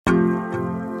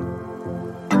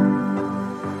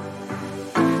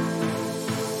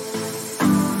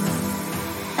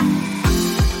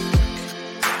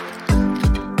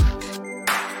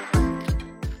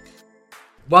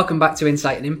Welcome back to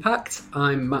Insight and Impact.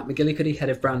 I'm Matt McGillicuddy, Head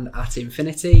of Brand at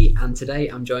Infinity, and today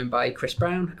I'm joined by Chris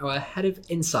Brown, our Head of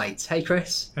Insights. Hey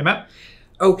Chris. Hey Matt.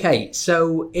 Okay,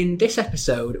 so in this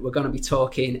episode we're going to be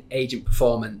talking agent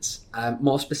performance,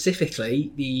 more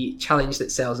specifically the challenge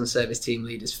that sales and service team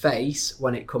leaders face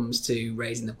when it comes to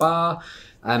raising the bar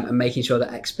and making sure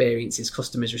that experiences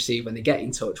customers receive when they get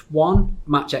in touch, one,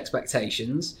 match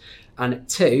expectations, and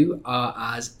two, are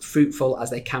as fruitful as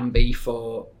they can be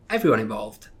for everyone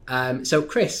involved. So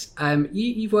Chris,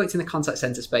 you've worked in the contact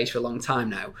centre space for a long time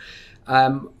now.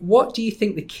 What do you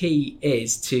think the key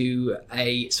is to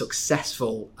a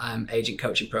successful agent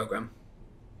coaching program?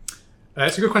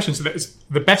 It's a good question. So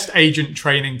the best agent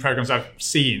training programs I've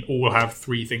seen all have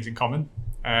three things in common.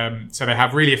 So they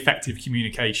have really effective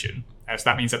communication. So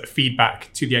that means that the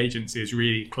feedback to the agents is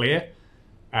really clear.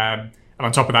 And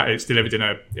on top of that, it's delivered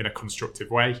in a constructive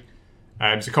way.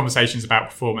 So conversations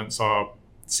about performance are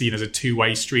seen as a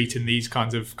two-way street in these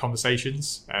kinds of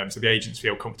conversations. So the agents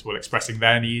feel comfortable expressing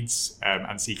their needs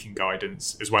and seeking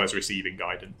guidance as well as receiving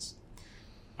guidance.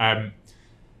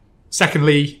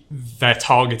 Secondly, they're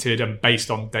targeted and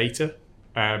based on data.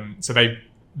 So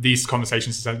these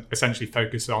conversations essentially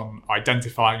focus on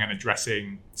identifying and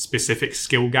addressing specific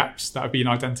skill gaps that have been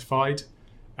identified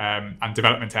and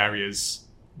development areas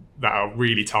that are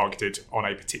really targeted on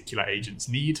a particular agent's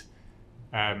need.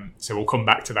 So we'll come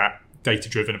back to that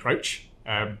data-driven approach.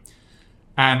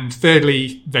 And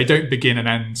thirdly, they don't begin and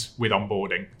end with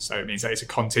onboarding. So it means that it's a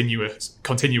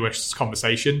continuous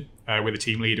conversation with a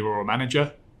team leader or a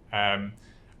manager. And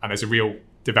there's a real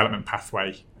development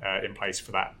pathway in place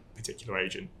for that particular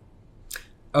agent.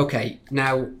 Okay,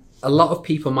 now a lot of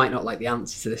people might not like the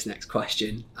answer to this next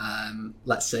question.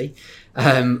 Let's see.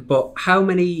 But how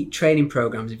many training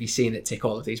programs have you seen that tick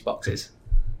all of these boxes?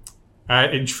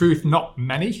 In truth, not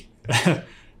many.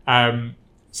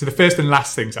 So the first and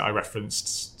last things that I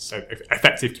referenced, so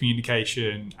effective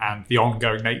communication and the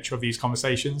ongoing nature of these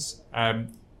conversations,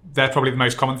 they're probably the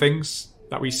most common things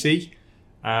that we see.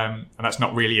 And that's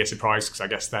not really a surprise because I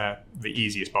guess they're the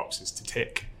easiest boxes to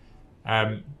tick.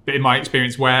 But in my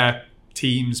experience, where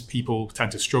people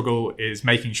tend to struggle is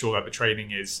making sure that the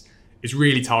training is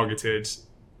really targeted,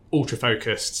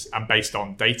 ultra-focused and based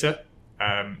on data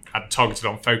and targeted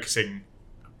on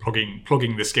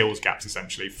plugging the skills gaps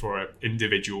essentially for an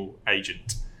individual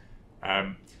agent.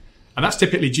 And that's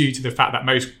typically due to the fact that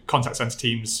most contact center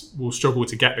teams will struggle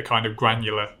to get the kind of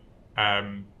granular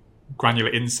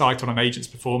insight on an agent's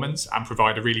performance and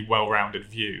provide a really well-rounded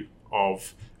view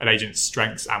of an agent's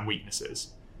strengths and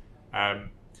weaknesses.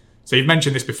 So you've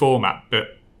mentioned this before, Matt,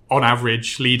 but on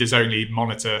average, leaders only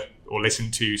monitor or listen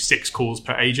to 6 calls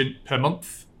per agent per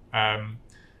month.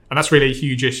 And that's really a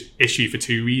huge issue for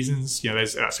two reasons.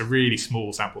 That's a really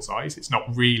small sample size. It's not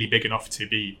really big enough to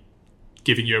be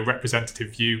giving you a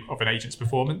representative view of an agent's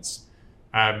performance.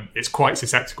 It's quite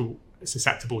susceptible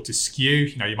to skew.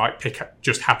 You might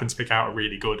happen to pick out a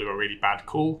really good or a really bad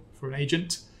call for an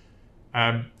agent.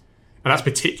 And that's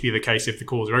particularly the case if the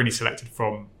calls are only selected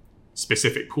from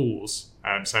specific pools.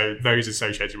 So those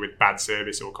associated with bad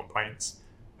service or complaints.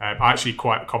 I actually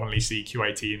quite commonly see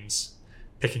QA teams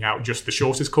picking out just the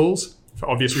shortest calls for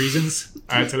obvious reasons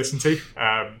to listen to.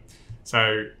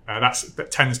 So that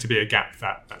tends to be a gap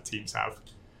that teams have.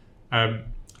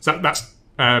 So that's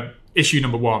issue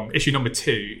number one. Issue number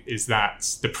two is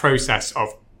that the process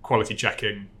of quality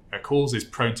checking calls is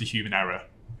prone to human error.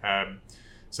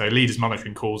 So leaders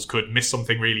monitoring calls could miss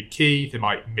something really key. They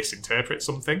might misinterpret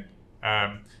something.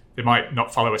 They might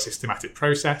not follow a systematic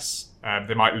process.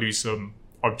 They might lose some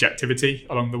objectivity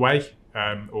along the way,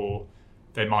 or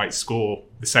they might score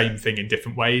the same thing in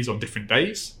different ways on different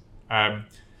days.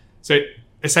 So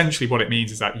essentially what it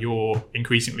means is that you're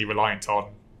increasingly reliant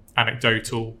on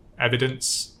anecdotal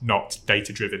evidence, not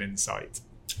data-driven insight.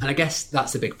 And I guess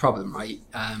that's the big problem, right?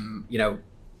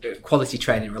 Quality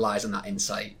training relies on that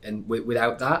insight. And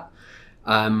without that,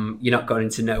 you're not going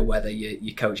to know whether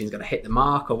your coaching is going to hit the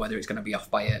mark or whether it's going to be off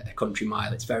by a country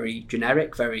mile. It's very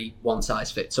generic, very one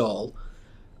size fits all.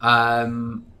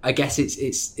 I guess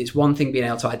it's one thing being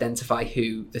able to identify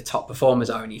who the top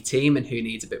performers are in your team and who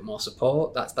needs a bit more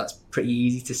support. That's pretty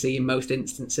easy to see in most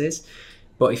instances.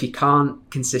 But if you can't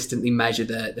consistently measure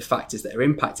the factors that are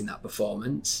impacting that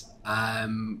performance,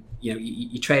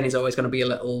 your training is always going to be a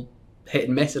little hit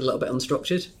and miss, a little bit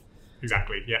unstructured.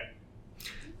 Exactly, yeah.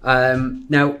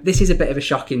 Now, this is a bit of a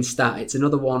shocking stat. It's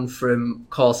another one from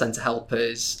Call Centre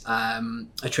Helper's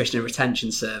attrition and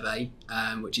retention survey,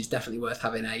 which is definitely worth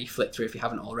having a flick through if you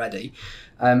haven't already.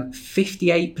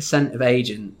 58% of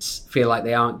agents feel like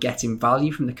they aren't getting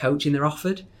value from the coaching they're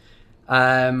offered.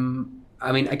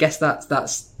 I mean, I guess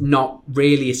that's not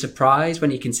really a surprise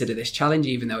when you consider this challenge,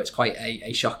 even though it's quite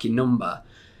a shocking number.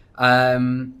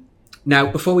 Now,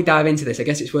 before we dive into this, I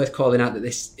guess it's worth calling out that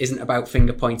this isn't about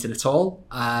finger pointing at all.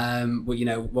 Well, you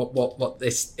know, what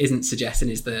this isn't suggesting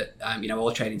is that, you know,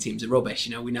 all training teams are rubbish.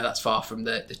 You know, we know that's far from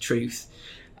the truth.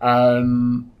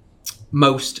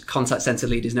 Most contact centre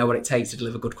leaders know what it takes to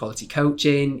deliver good quality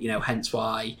coaching, you know, hence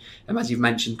why, as you've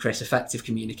mentioned, Chris, effective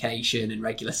communication and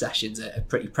regular sessions are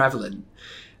pretty prevalent.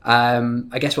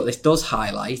 I guess what this does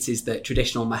highlight is that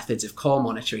traditional methods of call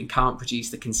monitoring can't produce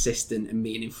the consistent and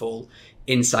meaningful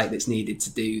insight that's needed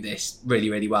to do this really,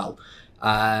 really well.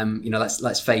 You know,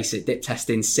 let's face it, dip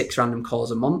testing 6 random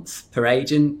calls a month per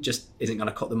agent just isn't going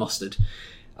to cut the mustard.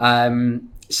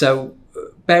 So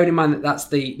bearing in mind that that's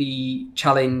the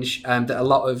challenge that a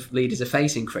lot of leaders are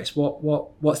facing, Chris,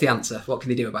 what's the answer? What can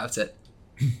they do about it?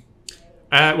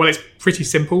 Well, it's pretty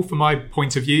simple from my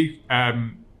point of view.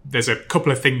 There's a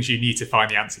couple of things you need to find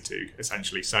the answer to,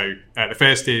 essentially. So the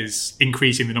first is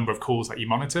increasing the number of calls that you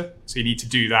monitor. So you need to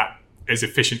do that as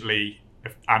efficiently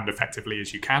and effectively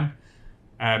as you can.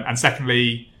 And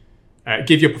secondly,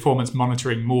 give your performance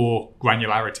monitoring more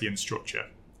granularity and structure.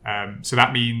 So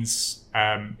that means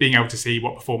being able to see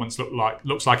what performance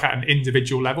looks like at an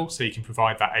individual level, so you can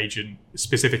provide that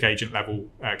specific agent level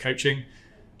coaching,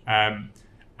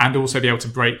 and also be able to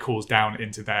break calls down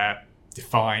into their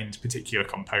defined particular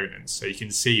components. So you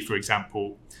can see, for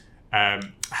example,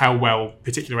 how well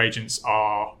particular agents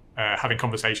are having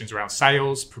conversations around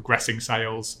sales, progressing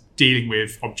sales, dealing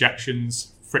with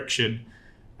objections, friction,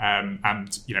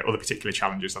 and you know, other particular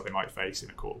challenges that they might face in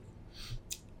a call.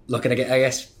 Look, I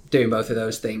guess doing both of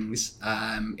those things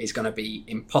is going to be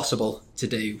impossible to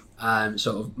do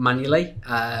sort of manually,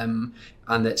 and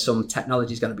that some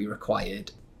technology is going to be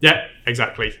required. Yeah,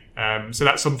 exactly. So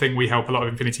that's something we help a lot of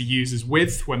Infinity users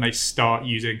with when they start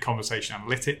using conversation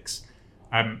analytics.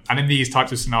 And in these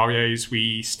types of scenarios,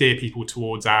 we steer people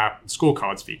towards our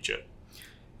scorecards feature.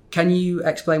 Can you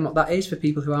explain what that is for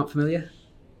people who aren't familiar?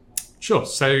 Sure.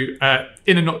 So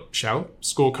in a nutshell,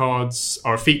 scorecards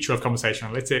are a feature of conversation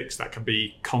analytics that can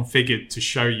be configured to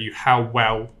show you how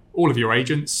well all of your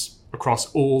agents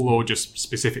across all or just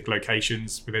specific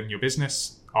locations within your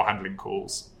business are handling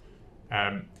calls.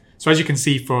 So as you can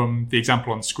see from the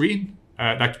example on screen,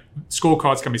 that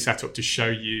scorecards can be set up to show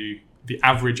you the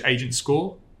average agent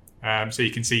score. So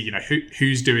you can see, you know,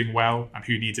 who's doing well and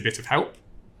who needs a bit of help.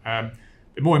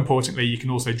 But more importantly, you can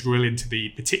also drill into the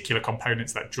particular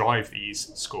components that drive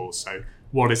these scores. So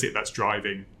what is it that's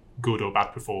driving good or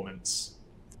bad performance?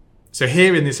 So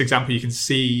here in this example, you can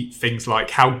see things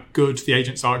like how good the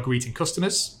agents are at greeting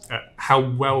customers, how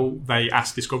well they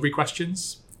ask discovery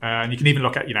questions. And you can even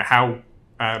look at, you know, how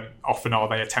often are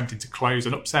they attempting to close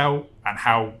an upsell and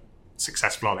how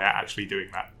successful are they at actually doing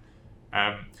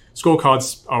that.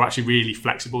 Scorecards are actually really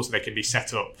flexible, so they can be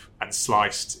set up and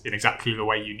sliced in exactly the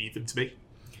way you need them to be.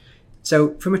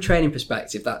 So from a training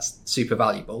perspective, that's super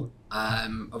valuable.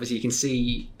 Obviously, you can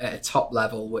see at a top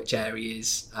level which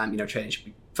areas you know, training should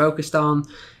be focused on,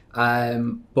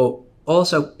 but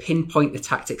also pinpoint the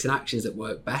tactics and actions that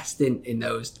work best in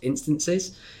those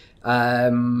instances. I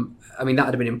mean, that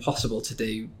would have been impossible to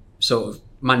do sort of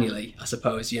manually, I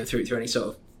suppose, you know, through any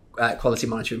sort of quality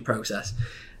monitoring process.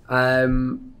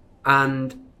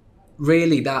 And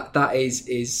really that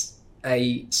is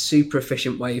a super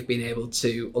efficient way of being able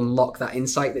to unlock that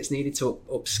insight that's needed to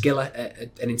upskill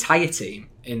an entire team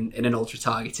in an ultra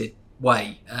targeted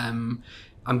way.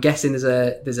 I'm guessing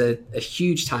there's a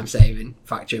huge time saving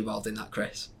factor involved in that,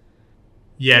 Chris.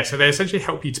 Yeah, so they essentially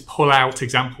help you to pull out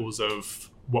examples of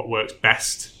what works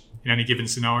best in any given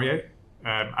scenario,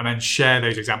 and then share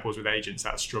those examples with agents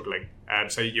that are struggling.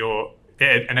 So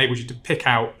it enables you to pick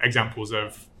out examples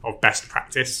of best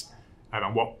practice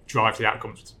and what drives the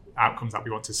outcomes that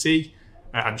we want to see,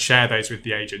 and share those with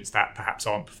the agents that perhaps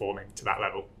aren't performing to that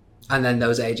level. And then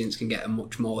those agents can get a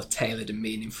much more tailored and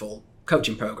meaningful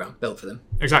coaching program built for them.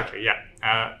 Exactly,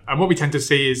 yeah. And what we tend to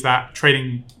see is that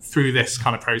training through this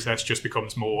kind of process just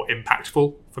becomes more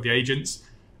impactful for the agents,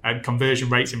 and conversion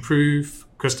rates improve,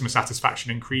 customer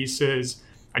satisfaction increases,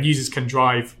 and users can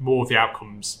drive more of the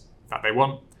outcomes that they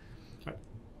want.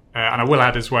 And I will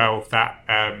add as well that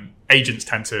agents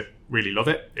tend to really love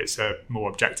it. It's a more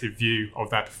objective view of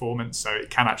their performance, so it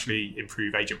can actually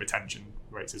improve agent retention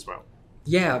rates as well.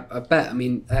 Yeah, I bet. I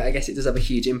mean, I guess it does have a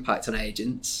huge impact on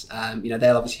agents. You know,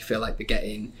 they'll obviously feel like they're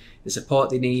getting the support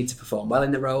they need to perform well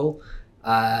in the role.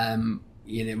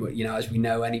 You know, as we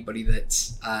know, anybody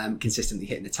that's consistently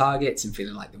hitting the targets and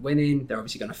feeling like they're winning, they're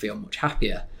obviously going to feel much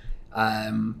happier.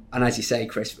 And as you say,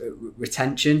 Chris,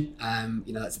 retention,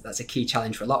 that's a key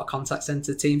challenge for a lot of contact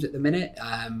centre teams at the minute.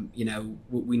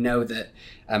 We know that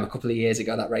a couple of years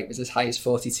ago that rate was as high as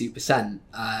 42%.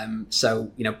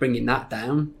 So bringing that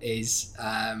down is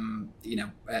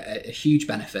a huge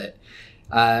benefit.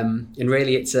 And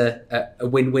really it's a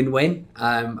win-win-win.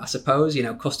 I suppose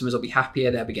customers will be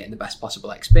happier, they'll be getting the best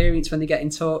possible experience when they get in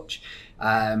touch.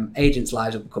 Agents'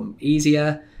 lives will become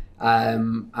easier.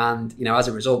 And as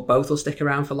a result, both will stick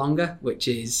around for longer, which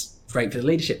is great for the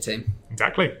leadership team.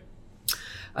 Exactly.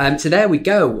 So there we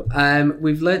go.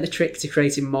 We've learnt the trick to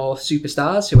creating more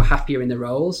superstars who are happier in their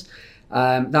roles.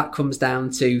 That comes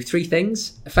down to 3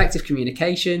 things: effective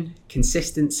communication,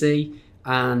 consistency,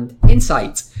 and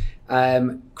insight.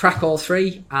 Crack all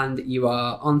 3 and you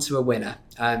are onto a winner.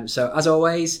 So as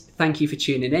always, thank you for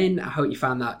tuning in. I hope you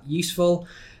found that useful.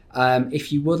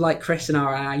 If you would like Chris and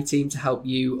our AI team to help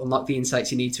you unlock the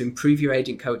insights you need to improve your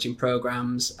agent coaching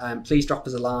programs, please drop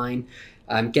us a line,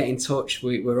 get in touch.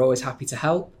 We're always happy to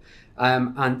help.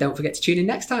 And don't forget to tune in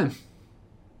next time.